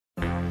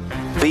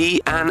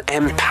be an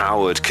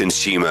empowered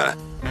consumer.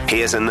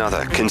 Here's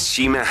another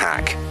consumer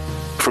hack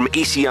from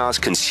ECR's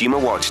consumer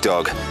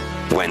watchdog,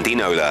 Wendy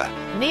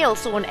Knowler. Neil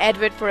saw an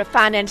advert for a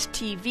finance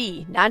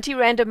TV, 90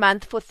 Rand a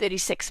month for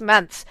 36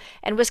 months,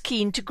 and was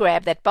keen to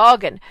grab that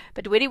bargain.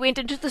 But when he went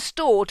into the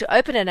store to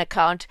open an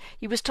account,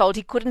 he was told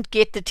he couldn't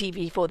get the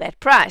TV for that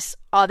price.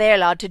 Are they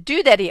allowed to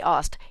do that, he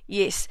asked.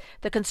 Yes,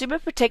 the Consumer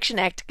Protection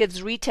Act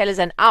gives retailers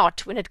an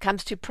out when it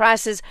comes to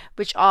prices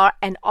which are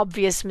an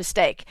obvious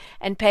mistake.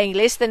 And paying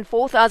less than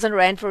 4,000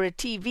 Rand for a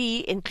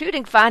TV,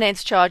 including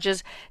finance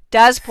charges,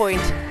 does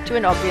point to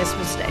an obvious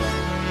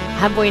mistake.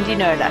 I'm Wendy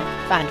Knowler.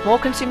 Find more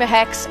consumer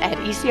hacks at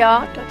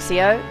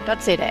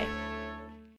ecr.co.za.